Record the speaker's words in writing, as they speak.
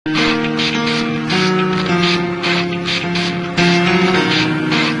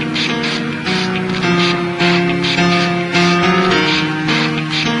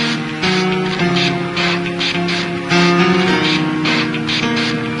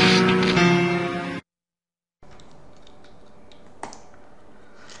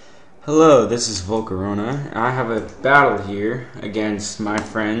Hello, this is Volcarona. I have a battle here against my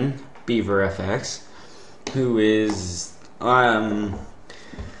friend BeaverFX, who is well,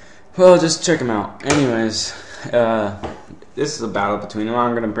 just check him out. Anyways, this is a battle between them.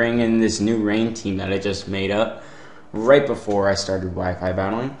 I'm gonna bring in this new rain team that I just made up right before I started Wi-Fi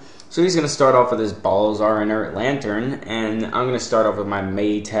battling. So he's gonna start off with his balls are inert lantern, and I'm gonna start off with my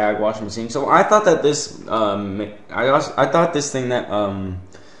Maytag washing machine. So I thought that this I thought this thing that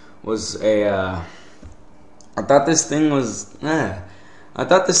was a I thought this thing was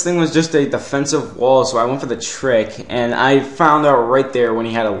just a defensive wall, so I went for the trick, and I found out right there when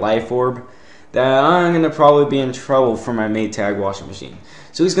he had a life orb that I'm gonna probably be in trouble for my Maytag washing machine.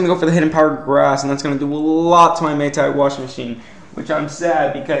 So he's gonna go for the hidden power grass, and that's gonna do a lot to my Maytag washing machine, which I'm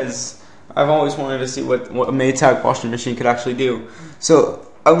sad because I've always wanted to see what a Maytag washing machine could actually do. So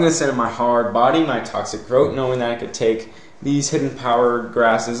I'm gonna send in my hard body, my toxic growth, knowing that I could take these hidden power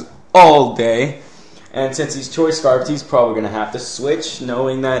grasses all day. And since he's choice scarfed, he's probably going to have to switch,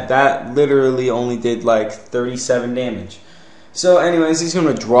 knowing that that literally only did like 37 damage. So anyways, he's going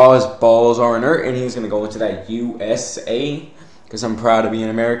to draw his balls are inert, and he's going to go into that USA, because I'm proud to be an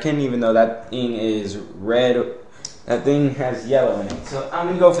American, even though that thing is red. That thing has yellow in it. So I'm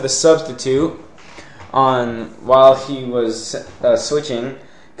going to go for the substitute on while he was switching,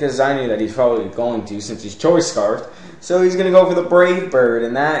 because I knew that he's probably going to since he's choice scarfed. So he's going to go for the Brave Bird,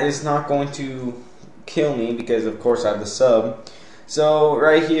 and that is not going to kill me because, of course, I have the sub. So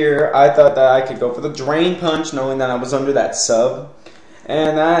right here, I thought that I could go for the Drain Punch, knowing that I was under that sub.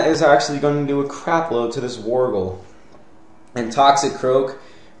 And that is actually going to do a crap load to this Wargle. And Toxic Croak,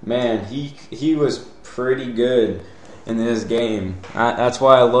 man, he was pretty good in this game. That's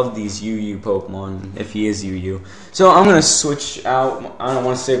why I love these UU Pokemon, if he is UU. So I'm going to switch out. I don't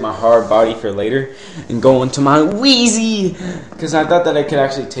want to save my hard body for later and go into my Wheezy, because I thought that I could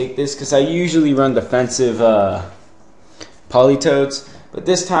actually take this, because I usually run defensive Politoads. But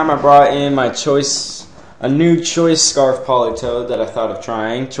this time I brought in my a new Choice Scarf Politoad that I thought of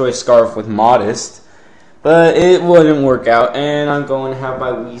trying. Choice Scarf with Modest. But it wouldn't work out, and I'm going to have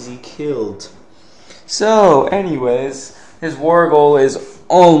my Wheezy killed. So, anyways, his Wargle is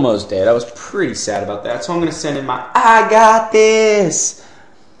almost dead. I was pretty sad about that. So I'm going to send in my I got this!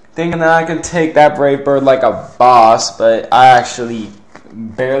 Thinking that I can take that Brave Bird like a boss, but I actually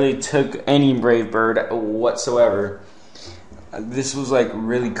barely took any Brave Bird whatsoever. This was like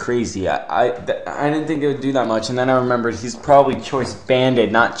really crazy. I didn't think it would do that much, and then I remembered he's probably Choice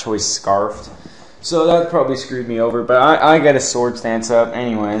Banded, not Choice Scarfed. So that probably screwed me over, but I got a Sword Stance up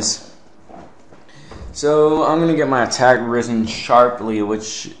anyways. So I'm going to get my attack risen sharply,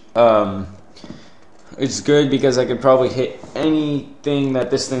 which is good because I could probably hit anything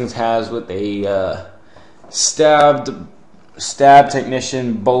that this thing has with a stab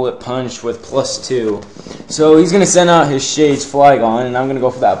technician bullet punch with +2. So he's going to send out his Shades Flygon, and I'm going to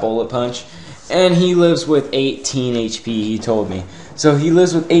go for that bullet punch. And he lives with 18 HP, he told me. So he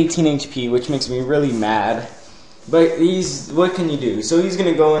lives with 18 HP, which makes me really mad. But what can you do? So he's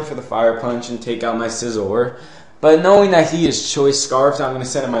going to go in for the Fire Punch and take out my Scizor. But knowing that he is Choice Scarfed, I'm going to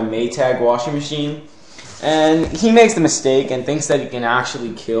send him my Maytag washing machine. And he makes the mistake and thinks that he can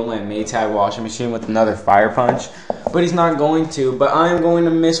actually kill my Maytag washing machine with another Fire Punch. But he's not going to. But I'm going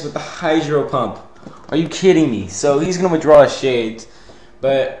to miss with the Hydro Pump. Are you kidding me? So he's going to withdraw his Shades.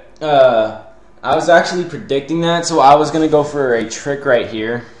 But I was actually predicting that. So I was going to go for a trick right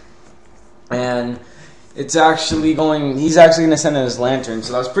here. And he's actually going to send in his Lantern,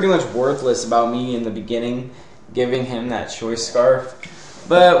 so that was pretty much worthless about me in the beginning, giving him that Choice Scarf.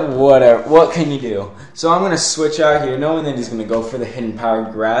 But whatever, what can you do? So I'm going to switch out here, knowing that he's going to go for the Hidden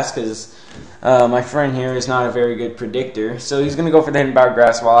Power Grass, because my friend here is not a very good predictor. So he's going to go for the Hidden Power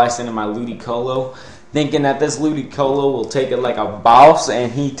Grass while I send in my Ludicolo, thinking that this Ludicolo will take it like a boss,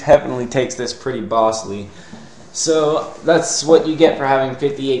 and he definitely takes this pretty bossly. So that's what you get for having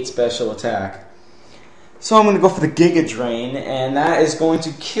 58 special attack. So I'm going to go for the Giga Drain, and that is going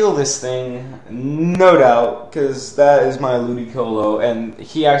to kill this thing, no doubt, because that is my Ludicolo, and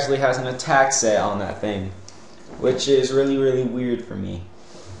he actually has an attack set on that thing, which is really, really weird for me,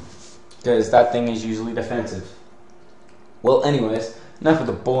 because that thing is usually defensive. Well, anyways, enough of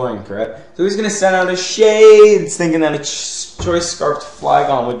the boring crap. So he's going to send out his Shades, thinking that a Choice Scarfed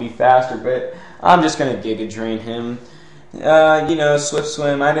Flygon would be faster, but I'm just going to Giga Drain him. Swift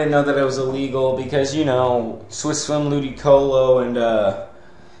Swim, I didn't know that it was illegal because, Swift Swim, Ludicolo, and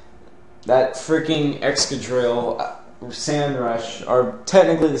that freaking Excadrill, Sand Rush are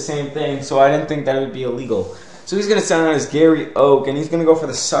technically the same thing, so I didn't think that it would be illegal. So he's going to send out his Gary Oak, and he's going to go for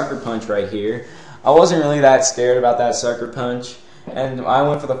the Sucker Punch right here. I wasn't really that scared about that Sucker Punch, and I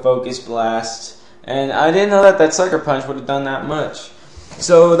went for the Focus Blast, and I didn't know that that Sucker Punch would have done that much.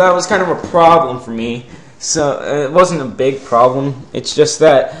 So that was kind of a problem for me. So it wasn't a big problem. It's just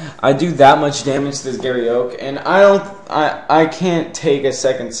that I do that much damage to this Gary Oak, and I can't take a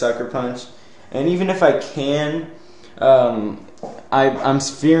second Sucker Punch. And even if I can, I'm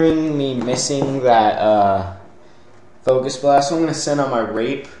fearing me missing that Focus Blast. So I'm gonna send out my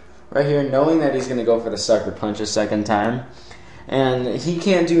Rape right here, knowing that he's gonna go for the Sucker Punch a second time, and he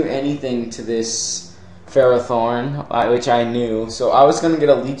can't do anything to this Ferrothorn, which I knew. So I was going to get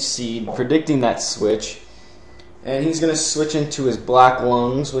a Leech Seed, predicting that switch. And he's going to switch into his Black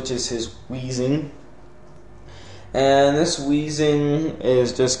Lungs, which is his Wheezing. And this Wheezing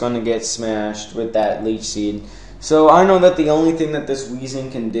is just going to get smashed with that Leech Seed. So I know that the only thing that this Wheezing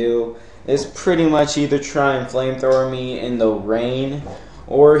can do is pretty much either try and Flamethrower me in the rain,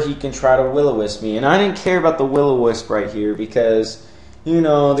 or he can try to Will-O-Wisp me. And I didn't care about the Will-O-Wisp right here because, you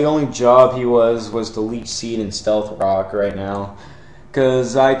know, the only job he was to Leech Seed and Stealth Rock right now,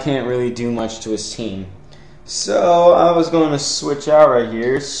 because I can't really do much to his team. So I was going to switch out right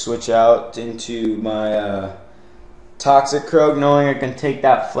here, switch out into my Toxic Croak, knowing I can take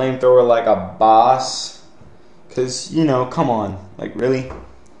that Flamethrower like a boss. Because, you know, come on, like really?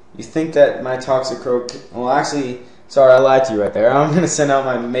 You think that my Toxic Croak, well actually, sorry I lied to you right there. I'm going to send out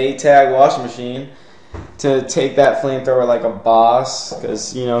my Maytag Washing Machine to take that Flamethrower like a boss,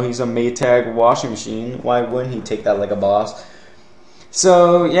 because, you know, he's a Maytag Washing Machine. Why wouldn't he take that like a boss?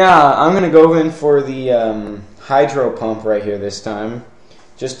 So, yeah, I'm going to go in for the Hydro Pump right here this time,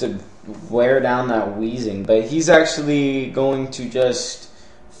 just to wear down that Wheezing. But he's actually going to just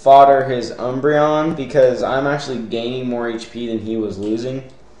fodder his Umbreon, because I'm actually gaining more HP than he was losing.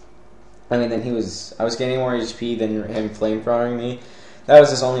 I mean, I was gaining more HP than him Flamethrowing me. That was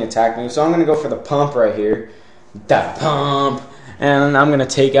his only attack move. So I'm going to go for the Pump right here. That Pump! And I'm going to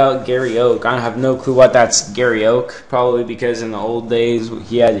take out Gary Oak. I have no clue what that's Gary Oak. Probably because in the old days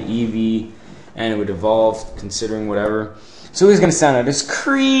he had an EV and it would evolve, considering whatever. So he's going to sound out his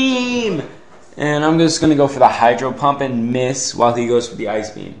Cream! And I'm just going to go for the Hydro Pump and miss while he goes for the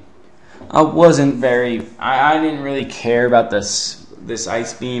Ice Beam. I didn't really care about this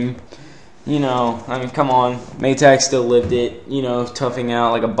Ice Beam. You know, I mean, come on. Maytag still lived it, you know, toughing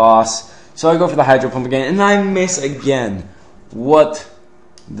out like a boss. So I go for the Hydro Pump again, and I miss again. What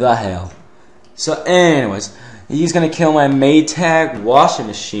the hell? So anyways, he's going to kill my Maytag Washing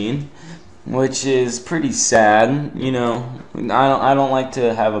Machine, which is pretty sad. You know, I don't like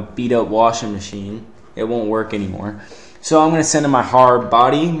to have a beat-up washing machine. It won't work anymore. So I'm going to send in my Hard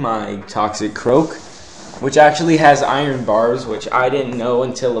Body, my Toxic Croak, which actually has Iron Barbs, which I didn't know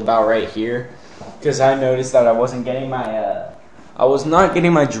until about right here, because I noticed that I wasn't getting my, I was not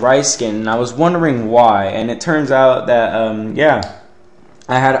getting my Dry Skin, and I was wondering why, and it turns out that, yeah,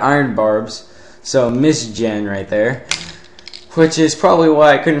 I had Iron Barbs, so misgen right there, which is probably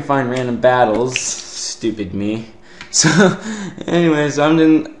why I couldn't find random battles, stupid me. So, anyways,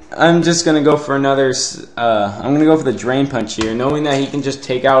 I'm just gonna go for another, I'm gonna go for the Drain Punch here, knowing that he can just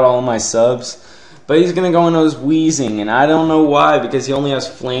take out all of my subs. But he's going to go in those Wheezing, and I don't know why, because he only has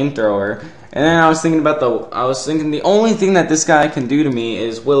Flamethrower. And then I was thinking the only thing that this guy can do to me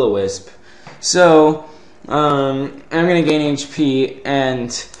is Will-O-Wisp. So, I'm going to gain HP,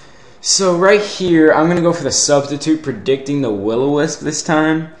 and so right here, I'm going to go for the Substitute, predicting the Will-O-Wisp this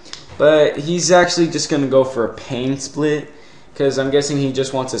time. But he's actually just going to go for a Pain Split, because I'm guessing he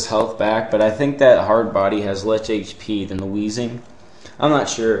just wants his health back. But I think that Hard Body has less HP than the Wheezing. I'm not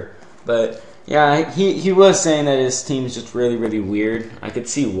sure, but yeah, he was saying that his team is just really, really weird. I could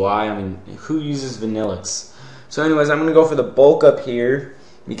see why. I mean, who uses Vanillix? So anyways, I'm going to go for the Bulk Up here,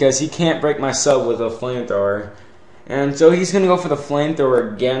 because he can't break my sub with a Flamethrower. And so he's going to go for the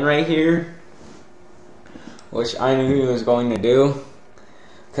Flamethrower again right here, which I knew he was going to do.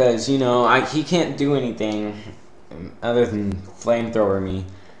 Because, you know, he can't do anything other than Flamethrower me.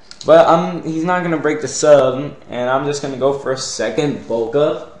 But he's not going to break the sub, and I'm just going to go for a second Bulk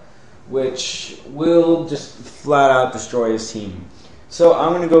Up, which will just flat out destroy his team. So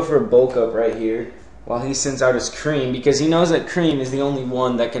I'm going to go for a Bulk Up right here while he sends out his Cream, because he knows that Cream is the only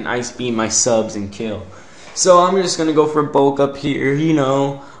one that can Ice Beam my subs and kill. So I'm just going to go for a Bulk Up here. You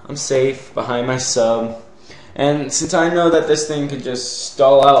know, I'm safe behind my sub. And since I know that this thing could just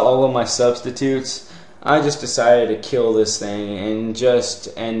stall out all of my substitutes, I just decided to kill this thing and just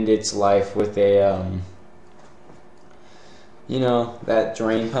end its life with a, you know, that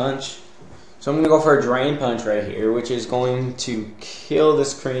Drain Punch. So I'm going to go for a Drain Punch right here, which is going to kill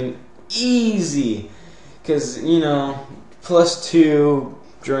this Cream easy. Because, you know, +2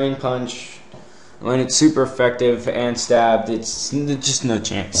 Drain Punch when it's super effective and stabbed, it's just no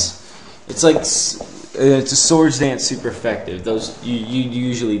chance. It's like it's a Swords Dance super effective. Those you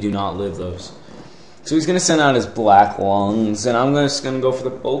usually do not live those. So he's gonna send out his Black Lungs, and I'm just gonna go for the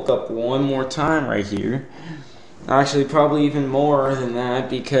bulk up one more time right here. Actually, probably even more than that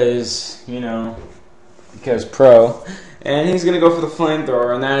because because pro. And he's gonna go for the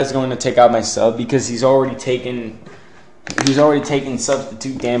Flamethrower, and that is going to take out my sub because he's already taken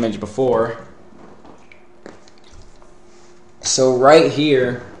substitute damage before. So right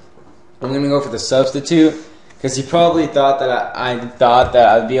here, I'm gonna go for the substitute because he probably thought that I thought that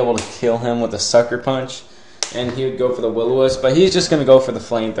I'd be able to kill him with a Sucker Punch, and he would go for the Will-O-Wisp, but he's just gonna go for the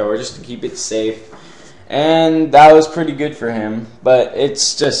Flamethrower just to keep it safe. And that was pretty good for him, but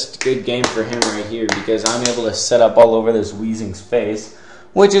it's just a good game for him right here because I'm able to set up all over this Weezing's face,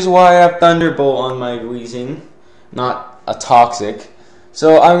 which is why I have Thunderbolt on my Weezing, not a Toxic.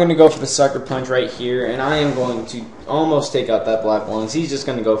 So I'm going to go for the Sucker Punch right here, and I am going to almost take out that Black Lungs. He's just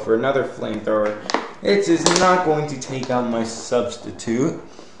going to go for another Flamethrower. It is not going to take out my substitute.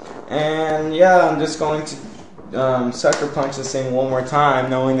 And yeah, I'm just going to Sucker Punch this thing one more time,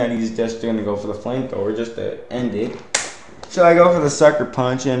 knowing that he's just going to go for the Flamethrower just to end it. So I go for the Sucker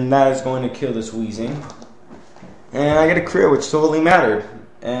Punch, and that is going to kill this Weezing. And I get a crit, which totally mattered.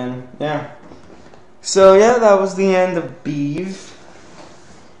 And yeah. So yeah, that was the end of Beav.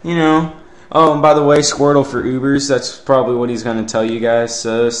 Oh, and by the way, Squirtle for Ubers. That's probably what he's going to tell you guys.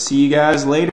 So see you guys later.